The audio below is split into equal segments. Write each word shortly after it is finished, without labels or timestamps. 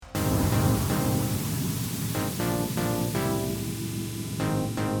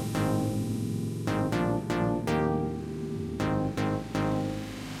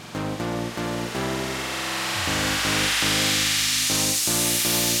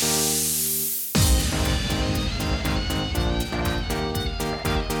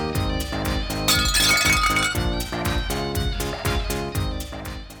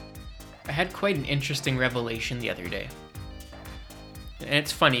quite an interesting revelation the other day. And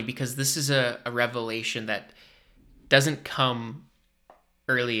it's funny because this is a revelation that doesn't come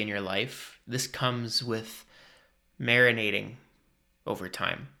early in your life. This comes with marinating over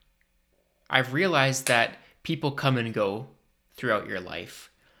time. I've realized that people come and go throughout your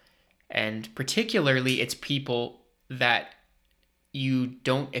life. And particularly, it's people that you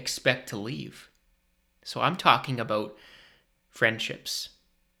don't expect to leave. So I'm talking about friendships,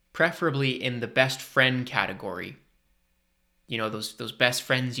 preferably in the best friend category. You know, those best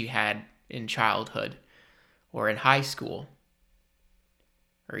friends you had in childhood or in high school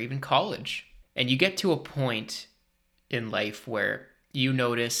or even college. And you get to a point in life where you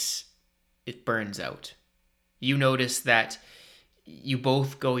notice it burns out. You notice that you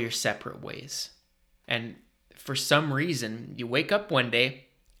both go your separate ways. And for some reason, you wake up one day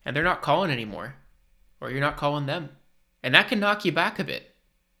and they're not calling anymore, or you're not calling them. And that can knock you back a bit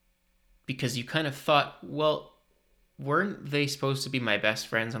because you kind of thought, well, weren't they supposed to be my best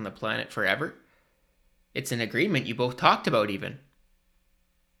friends on the planet forever? It's an agreement you both talked about even.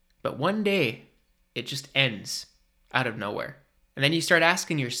 But one day, it just ends out of nowhere. And then you start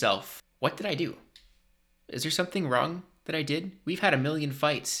asking yourself, what did I do? Is there something wrong that I did? We've had a million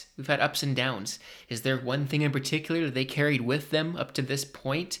fights. We've had ups and downs. Is there one thing in particular that they carried with them up to this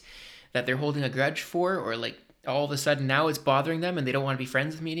point that they're holding a grudge for? Or like all of a sudden now it's bothering them and they don't want to be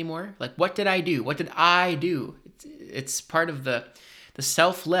friends with me anymore? Like, what did I do? What did I do? It's part of the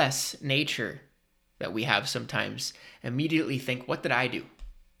selfless nature that we have sometimes. Immediately think, what did I do?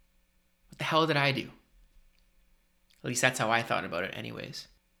 What the hell did I do? At least that's how I thought about it anyways.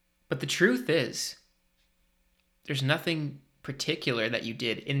 But the truth is, there's nothing particular that you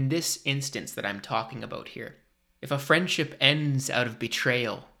did in this instance that I'm talking about here. If a friendship ends out of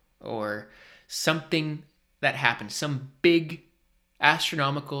betrayal or something that happened, some big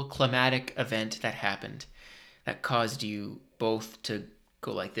astronomical climatic event that happened that caused you both to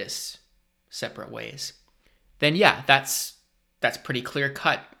go like this, separate ways, then yeah, that's pretty clear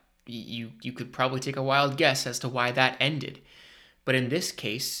cut. You could probably take a wild guess as to why that ended. But in this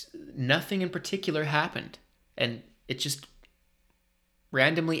case, nothing in particular happened. And it just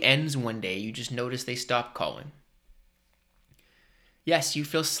randomly ends one day. You just notice they stop calling. Yes, you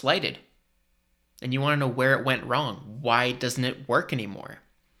feel slighted. And you want to know where it went wrong. Why doesn't it work anymore?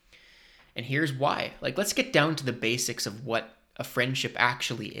 And here's why. Like, let's get down to the basics of what a friendship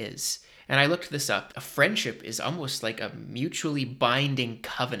actually is. And I looked this up. A friendship is almost like a mutually binding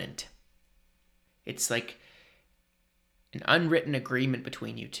covenant. It's like an unwritten agreement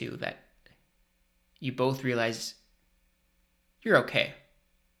between you two that you both realize you're okay.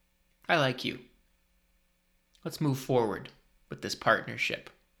 I like you. Let's move forward with this partnership.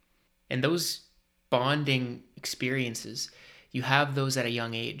 And those bonding experiences, you have those at a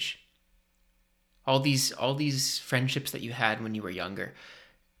young age. All these friendships that you had when you were younger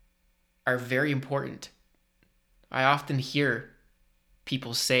are very important. I often hear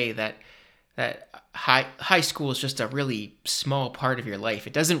people say that high school is just a really small part of your life.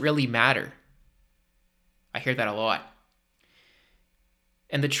 It doesn't really matter. I hear that a lot.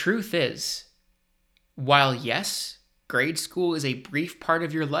 And the truth is, while yes, grade school is a brief part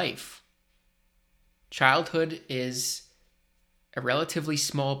of your life, childhood is a relatively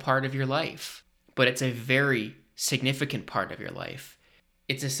small part of your life, but it's a very significant part of your life.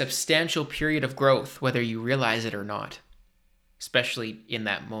 It's a substantial period of growth, whether you realize it or not. Especially in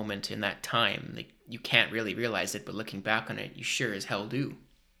that moment, in that time. Like, you can't really realize it, but looking back on it, you sure as hell do.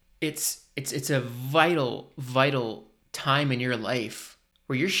 It's a vital time in your life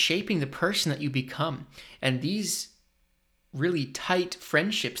where you're shaping the person that you become. And these really tight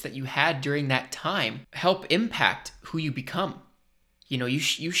friendships that you had during that time help impact who you become. You know, you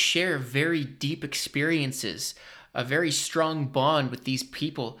share very deep experiences, a very strong bond with these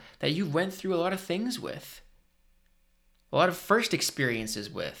people that you went through a lot of things with, a lot of first experiences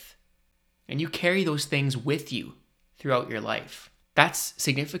with, and you carry those things with you throughout your life. That's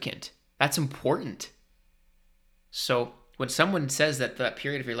significant. That's important. So when someone says that that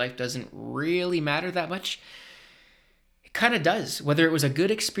period of your life doesn't really matter that much, it kind of does. Whether it was a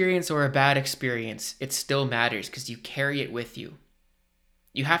good experience or a bad experience, it still matters because you carry it with you.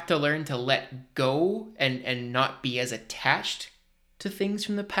 You have to learn to let go and not be as attached to things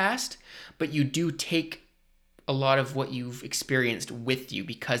from the past, but you do take a lot of what you've experienced with you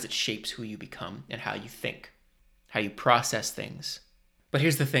because it shapes who you become and how you think, how you process things. But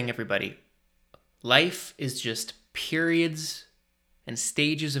here's the thing, everybody. Life is just periods and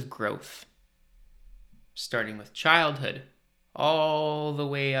stages of growth, starting with childhood all the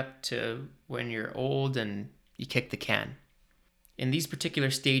way up to when you're old and you kick the can. in these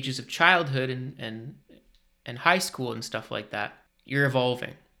particular stages of childhood and high school and stuff like that, you're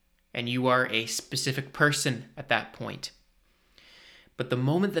evolving and you are a specific person at that point. But the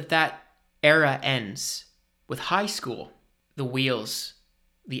moment that that era ends with high school, the wheels,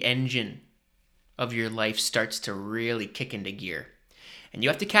 the engine of your life starts to really kick into gear. And you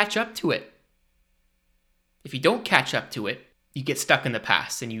have to catch up to it. If you don't catch up to it, you get stuck in the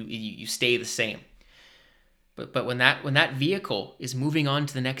past and you stay the same. But when that vehicle is moving on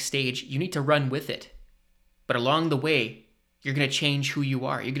to the next stage, you need to run with it. But along the way, you're going to change who you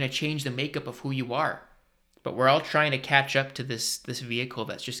are. You're going to change the makeup of who you are. But we're all trying to catch up to this vehicle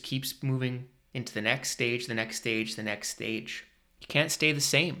that just keeps moving into the next stage, the next stage, the next stage. You can't stay the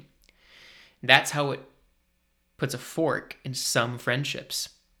same. That's how it puts a fork in some friendships.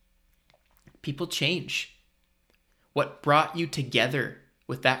 People change. What brought you together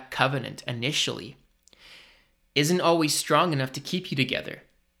with that covenant initially isn't always strong enough to keep you together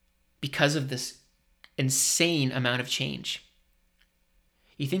because of this insane amount of change.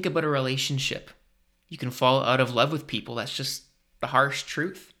 You think about a relationship. You can fall out of love with people. That's just the harsh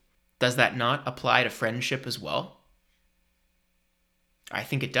truth. Does that not apply to friendship as well? I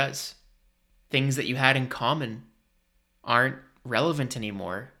think it does. Things that you had in common aren't relevant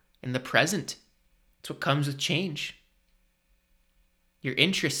anymore in the present. It's what comes with change. Your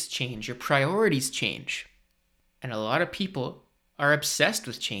interests change, your priorities change. And a lot of people are obsessed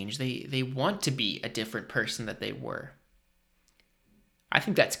with change. They want to be a different person that they were. I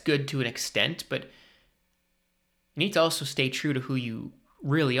think that's good to an extent, but you need to also stay true to who you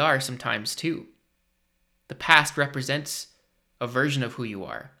really are sometimes too. The past represents a version of who you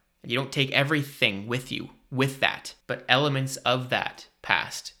are. And you don't take everything with you with that, but elements of that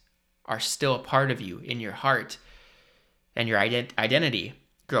past are still a part of you in your heart and your identity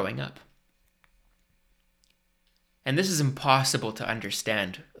growing up. And this is impossible to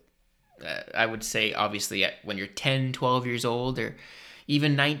understand. I would say, obviously, when you're 10, 12 years old, or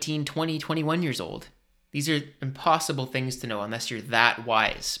even 19, 20, 21 years old. These are impossible things to know unless you're that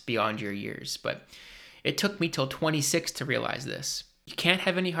wise beyond your years. But it took me till 26 to realize this. You can't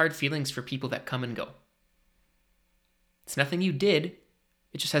have any hard feelings for people that come and go. It's nothing you did.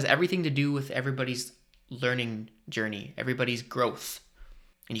 It just has everything to do with everybody's learning journey, everybody's growth.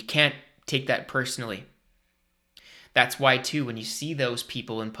 And you can't take that personally. That's why, too, when you see those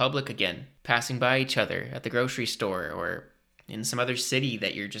people in public again, passing by each other at the grocery store or in some other city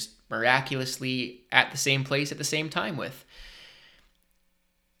that you're just miraculously at the same place at the same time with,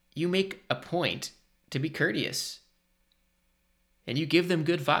 you make a point to be courteous. And you give them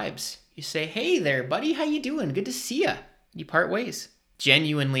good vibes. You say, "Hey there, buddy, how you doing? Good to see ya." You part ways.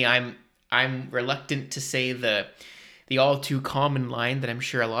 Genuinely, I'm reluctant to say the all too common line that I'm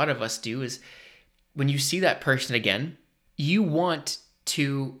sure a lot of us do is when you see that person again, you want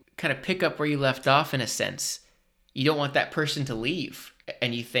to kind of pick up where you left off in a sense. You don't want that person to leave.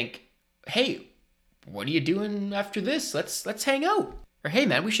 And you think, "Hey, what are you doing after this? Let's hang out." Or, "Hey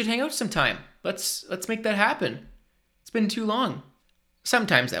man, we should hang out sometime. Let's make that happen. It's been too long."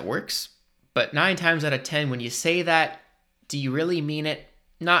 Sometimes that works, but 9 times out of 10, when you say that, do you really mean it?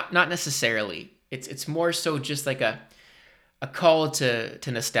 Not necessarily. It's more so just like a call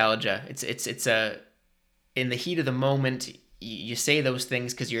to nostalgia. It's a in the heat of the moment, you say those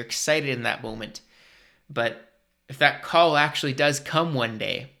things because you're excited in that moment. But if that call actually does come one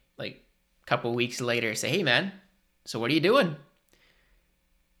day, like a couple weeks later, say, "Hey man, so what are you doing?"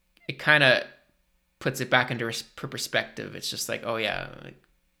 It kind of puts it back into perspective. It's just like, oh yeah,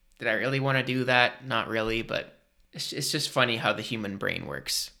 did I really want to do that? Not really, but it's just funny how the human brain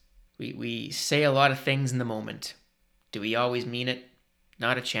works. We say a lot of things in the moment. Do we always mean it?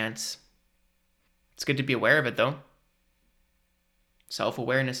 Not a chance. It's good to be aware of it though.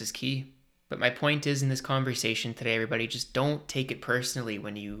 Self-awareness is key. But my point is in this conversation today, everybody, just don't take it personally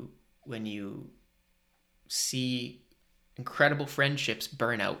when you see incredible friendships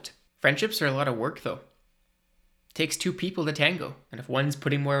burn out. Friendships are a lot of work though. It takes 2 people to tango. And if one's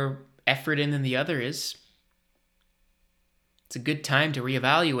putting more effort in than the other is, it's a good time to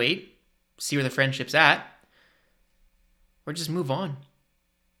reevaluate, see where the friendship's at, or just move on.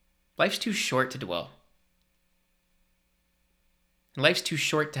 Life's too short to dwell. And life's too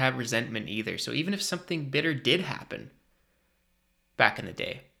short to have resentment either. So even if something bitter did happen back in the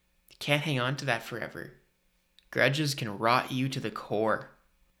day, you can't hang on to that forever. Grudges can rot you to the core.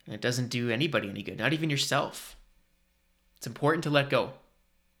 And it doesn't do anybody any good, not even yourself. It's important to let go.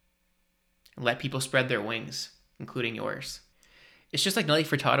 And let people spread their wings, including yours. It's just like Nelly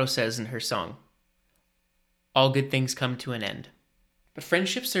Furtado says in her song, "All good things come to an end." But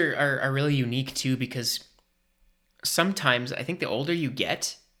friendships are really unique too because sometimes I think the older you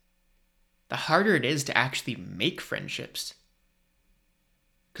get, the harder it is to actually make friendships.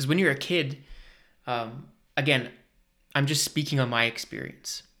 Because when you're a kid, again, I'm just speaking on my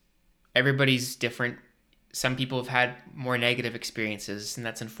experience. Everybody's different. Some people have had more negative experiences, and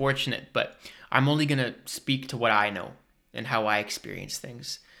that's unfortunate, but I'm only going to speak to what I know and how I experience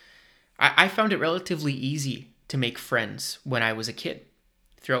things. I found it relatively easy to make friends when I was a kid,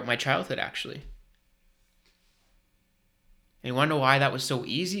 throughout my childhood, actually. And you want to know why that was so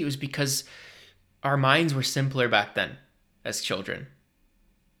easy? It was because our minds were simpler back then as children.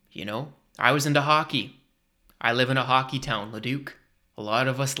 You know, I was into hockey. I live in a hockey town, Leduc. A lot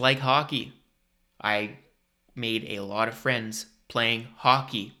of us like hockey. I made a lot of friends playing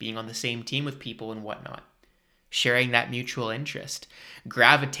hockey, being on the same team with people and whatnot, sharing that mutual interest,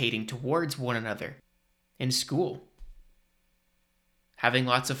 gravitating towards one another in school, having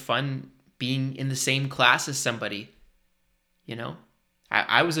lots of fun being in the same class as somebody. You know,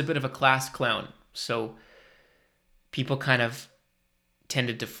 I was a bit of a class clown, so people kind of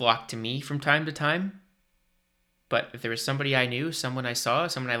tended to flock to me from time to time. But if there was somebody I knew, someone I saw,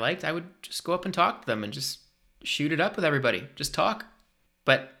 someone I liked, I would just go up and talk to them and just shoot it up with everybody. Just talk.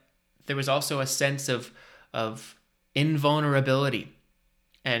 But there was also a sense of invulnerability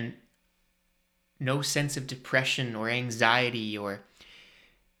and no sense of depression or anxiety or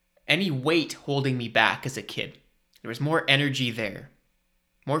any weight holding me back as a kid. There was more energy there,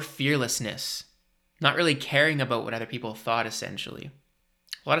 more fearlessness, not really caring about what other people thought, essentially.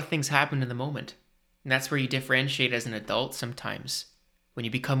 A lot of things happened in the moment. And that's where you differentiate as an adult sometimes. When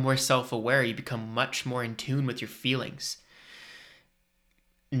you become more self-aware, you become much more in tune with your feelings.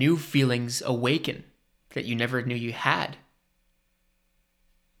 New feelings awaken that you never knew you had.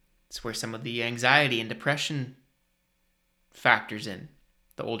 It's where some of the anxiety and depression factors in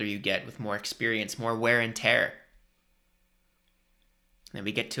the older you get, with more experience, more wear and tear. And then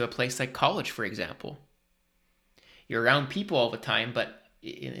we get to a place like college, for example. You're around people all the time, but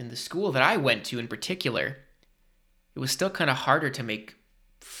in the school that I went to in particular, it was still kind of harder to make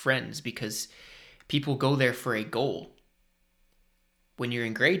friends because people go there for a goal. When you're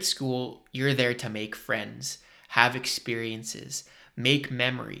in grade school, you're there to make friends, have experiences, make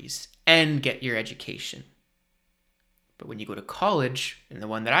memories, and get your education. But when you go to college, and the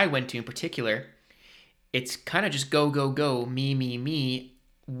one that I went to in particular, it's kind of just go, go, go, me,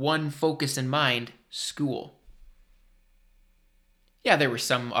 one focus in mind, school. Yeah, there were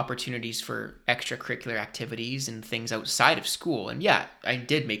some opportunities for extracurricular activities and things outside of school. And yeah, I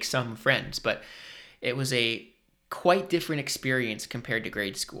did make some friends, but it was a quite different experience compared to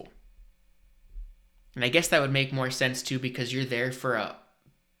grade school. And I guess that would make more sense too, because you're there for a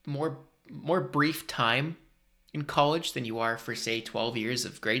more brief time in college than you are for, say, 12 years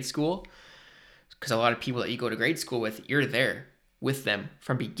of grade school. Because a lot of people that you go to grade school with, you're there with them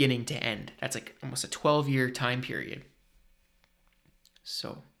from beginning to end. That's like almost a 12-year time period.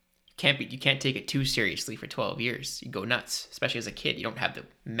 So you can't take it too seriously for 12 years. You go nuts, especially as a kid. You don't have the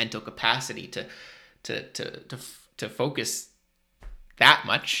mental capacity to focus that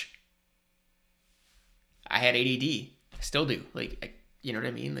much. I had ADD. I still do. You know what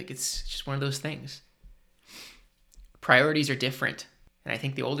I mean? It's just one of those things. Priorities are different. And I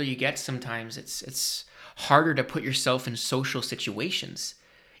think the older you get, sometimes it's harder to put yourself in social situations,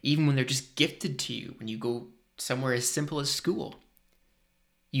 even when they're just gifted to you. When you go somewhere as simple as school,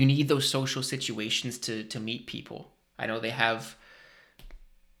 you need those social situations to meet people. I know they have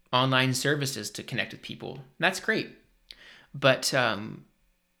online services to connect with people. And that's great. But I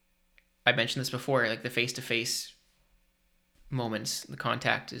mentioned this before, like the face-to-face moments, the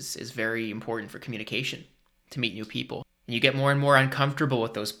contact is very important for communication, to meet new people. And you get more and more uncomfortable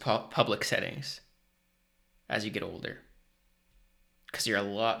with those public settings as you get older, because you're a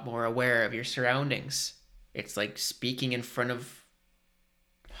lot more aware of your surroundings. It's like speaking in front of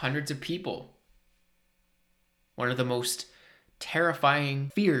hundreds of people. One of the most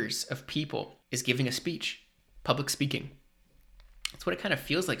terrifying fears of people is giving a speech, public speaking. That's what it kind of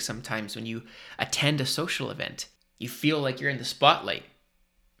feels like sometimes when you attend a social event. You feel like you're in the spotlight.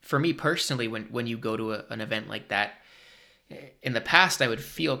 For me personally, when you go to an event like that, in the past I would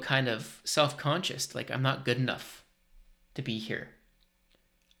feel kind of self-conscious, like I'm not good enough to be here.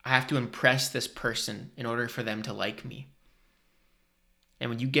 I have to impress this person in order for them to like me. And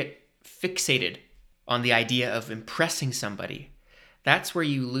when you get fixated on the idea of impressing somebody, that's where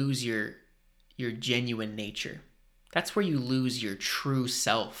you lose your genuine nature. That's where you lose your true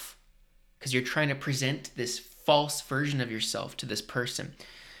self, because you're trying to present this false version of yourself to this person,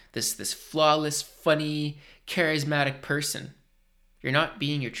 this flawless, funny, charismatic person. You're not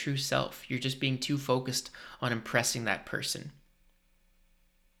being your true self. You're just being too focused on impressing that person.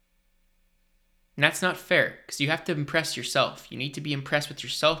 And that's not fair, because you have to impress yourself. You need to be impressed with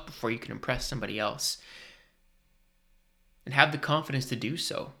yourself before you can impress somebody else. And have the confidence to do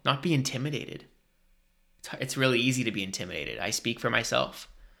so, not be intimidated. It's really easy to be intimidated. I speak for myself.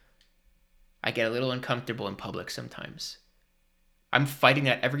 I get a little uncomfortable in public sometimes. I'm fighting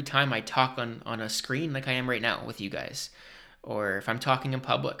that every time I talk on a screen like I am right now with you guys. Or if I'm talking in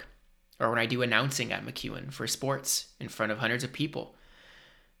public. Or when I do announcing at MacEwan for sports in front of hundreds of people.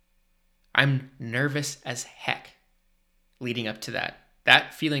 I'm nervous as heck leading up to that.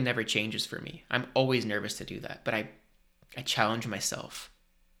 That feeling never changes for me. I'm always nervous to do that. But I challenge myself.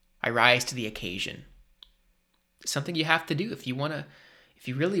 I rise to the occasion. It's something you have to do if you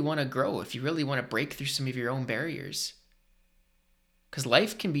really want to grow, if you really want to break through some of your own barriers. Because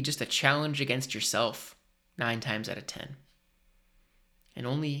life can be just a challenge against yourself 9 times out of 10. And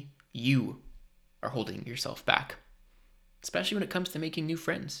only you are holding yourself back, especially when it comes to making new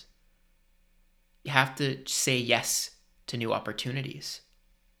friends. You have to say yes to new opportunities.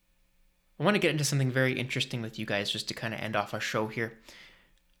 I want to get into something very interesting with you guys just to kind of end off our show here.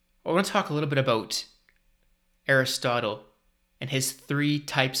 I want to talk a little bit about Aristotle and his 3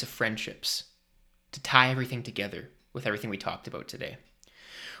 types of friendships to tie everything together with everything we talked about today.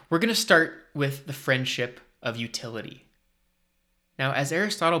 We're going to start with the friendship of utility. Now, as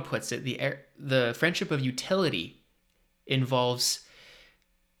Aristotle puts it, the friendship of utility involves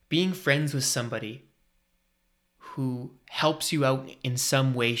being friends with somebody who helps you out in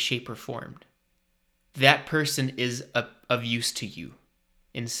some way, shape, or form. That person is of use to you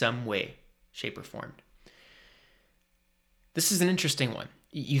in some way, shape, or form. This is an interesting one.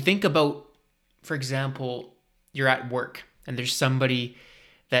 You think about, for example, you're at work and there's somebody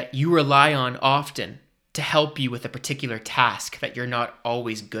that you rely on often to help you with a particular task that you're not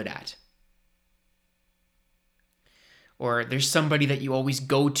always good at. Or there's somebody that you always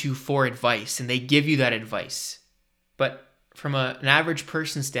go to for advice and they give you that advice. But from an average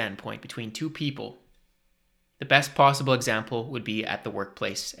person standpoint, between 2 people, the best possible example would be at the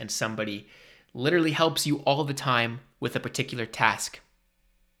workplace and somebody literally helps you all the time with a particular task.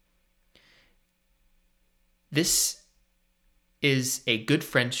 This is a good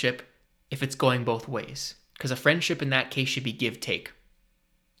friendship if it's going both ways, because a friendship in that case should be give-take.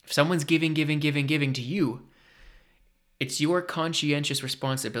 If someone's giving to you, it's your conscientious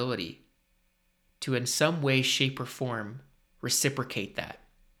responsibility to in some way, shape, or form reciprocate that.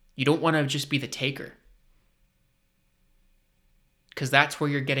 You don't want to just be the taker, because that's where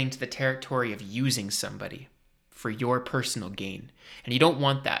you're getting to the territory of using somebody for your personal gain, and you don't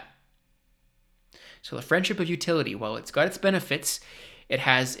want that. So the friendship of utility, while it's got its benefits, it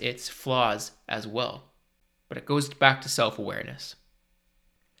has its flaws as well. But it goes back to self-awareness.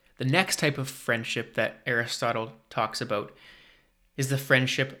 The next type of friendship that Aristotle talks about is the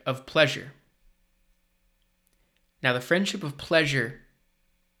friendship of pleasure. Now, the friendship of pleasure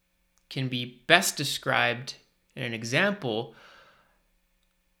can be best described in an example.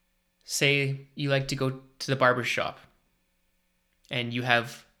 Say you like to go to the barber shop and you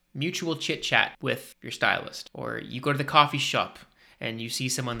have mutual chit-chat with your stylist, or you go to the coffee shop and you see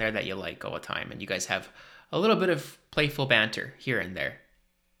someone there that you like all the time and you guys have a little bit of playful banter here and there.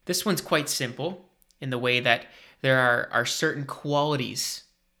 This one's quite simple in the way that there are certain qualities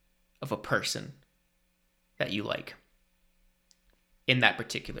of a person that you like in that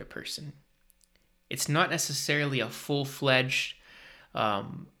particular person. It's not necessarily a full-fledged,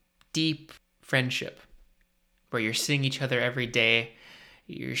 deep friendship where you're seeing each other every day,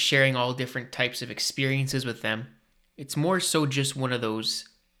 you're sharing all different types of experiences with them. It's more so just one of those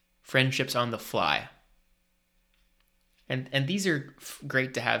friendships on the fly. And these are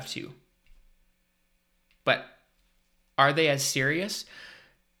great to have too. But are they as serious?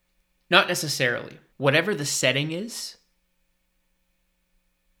 Not necessarily. Whatever the setting is,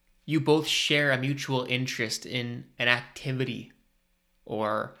 you both share a mutual interest in an activity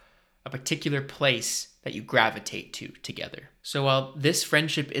or a particular place that you gravitate to together. So while this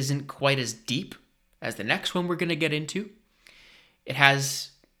friendship isn't quite as deep as the next one we're going to get into, it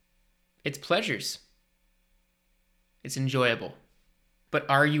has its pleasures. It's enjoyable. But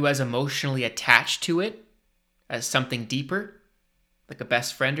are you as emotionally attached to it as something deeper, like a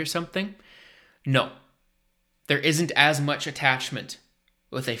best friend or something? No. There isn't as much attachment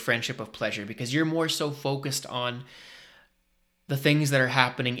with a friendship of pleasure because you're more so focused on the things that are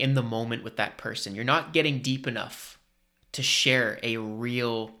happening in the moment with that person. You're not getting deep enough to share a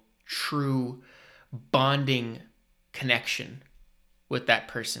real, true bonding connection with that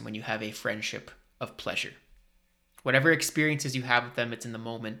person when you have a friendship of pleasure. Whatever experiences you have with them, it's in the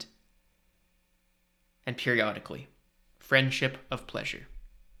moment and periodically. Friendship of pleasure.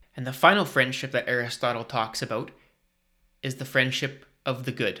 And the final friendship that Aristotle talks about is the friendship of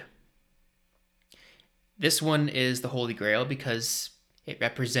the good. This one is the Holy Grail because it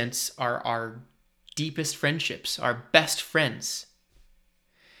represents our deepest friendships, our best friends.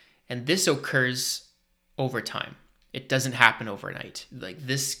 And this occurs over time. It doesn't happen overnight. Like,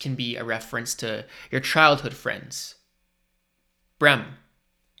 this can be a reference to your childhood friends. Brem,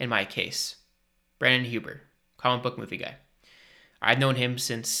 in my case. Brandon Huber, comic book movie guy. I've known him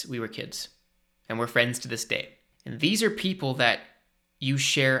since we were kids, and we're friends to this day. And these are people that you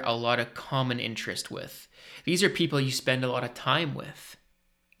share a lot of common interest with. These are people you spend a lot of time with.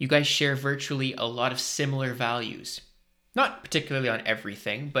 You guys share virtually a lot of similar values. Not particularly on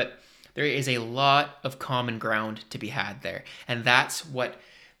everything, but there is a lot of common ground to be had there. And that's what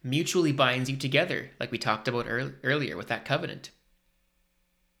mutually binds you together, like we talked about earlier with that covenant.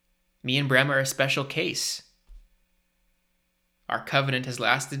 Me and Brem are a special case. Our covenant has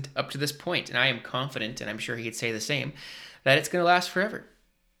lasted up to this point, and I am confident, and I'm sure he'd say the same, that it's going to last forever.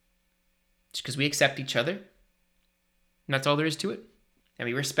 Just because we accept each other, and that's all there is to it. And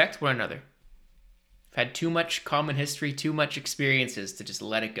we respect one another. I've had too much common history, too much experiences to just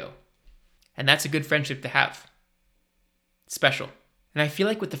let it go. And that's a good friendship to have. It's special. And I feel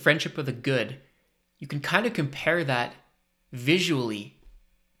like with the friendship of the good, you can kind of compare that visually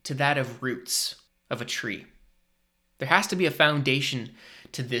to that of roots of a tree. There has to be a foundation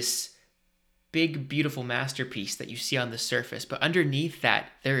to this big, beautiful masterpiece that you see on the surface. But underneath that,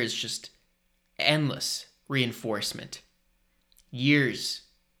 there is just endless reinforcement. Years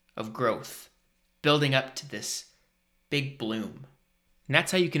of growth building up to this big bloom. And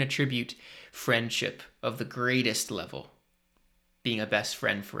that's how you can attribute friendship of the greatest level, being a best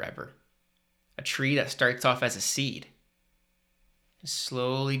friend forever. A tree that starts off as a seed and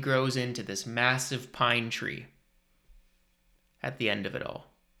slowly grows into this massive pine tree at the end of it all.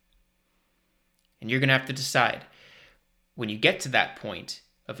 And you're going to have to decide, when you get to that point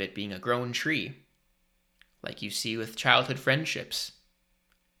of it being a grown tree, like you see with childhood friendships,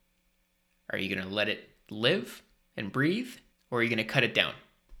 are you going to let it live and breathe, or are you going to cut it down?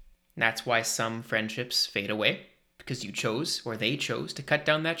 And that's why some friendships fade away, because you chose, or they chose, to cut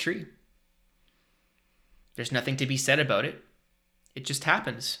down that tree. There's nothing to be said about it. It just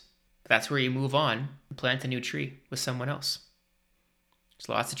happens. That's where you move on and plant a new tree with someone else. There's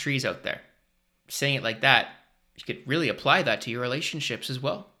lots of trees out there. Saying it like that, you could really apply that to your relationships as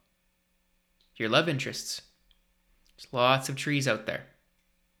well. Your love interests. There's lots of trees out there.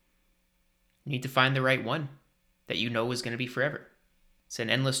 You need to find the right one that you know is going to be forever. It's an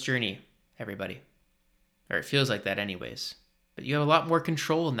endless journey, everybody. Or it feels like that anyways. But you have a lot more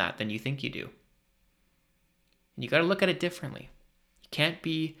control in that than you think you do. And you got to look at it differently. You can't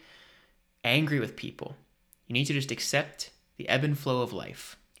be angry with people. You need to just accept the ebb and flow of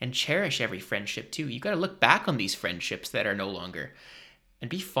life and cherish every friendship too. You got to look back on these friendships that are no longer and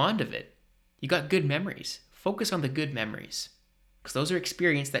be fond of it. You got good memories. Focus on the good memories, because those are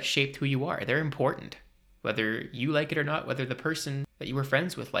experiences that shaped who you are. They're important, whether you like it or not, whether the person that you were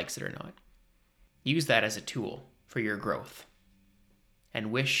friends with likes it or not. Use that as a tool for your growth,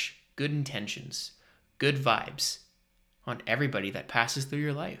 and wish good intentions, good vibes on everybody that passes through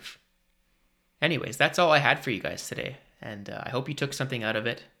your life. Anyways, that's all I had for you guys today, and I hope you took something out of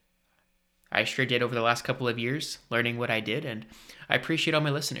it. I sure did over the last couple of years, learning what I did, and I appreciate all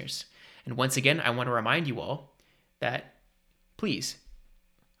my listeners. And once again, I want to remind you all that, please,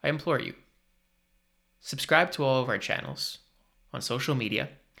 I implore you, subscribe to all of our channels on social media,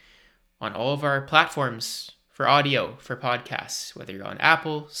 on all of our platforms for audio, for podcasts, whether you're on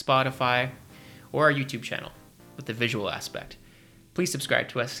Apple, Spotify, or our YouTube channel with the visual aspect. Please subscribe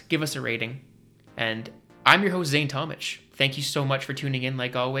to us, give us a rating, and I'm your host, Zane Tomich. Thank you so much for tuning in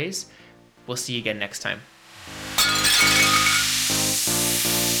like always. We'll see you again next time.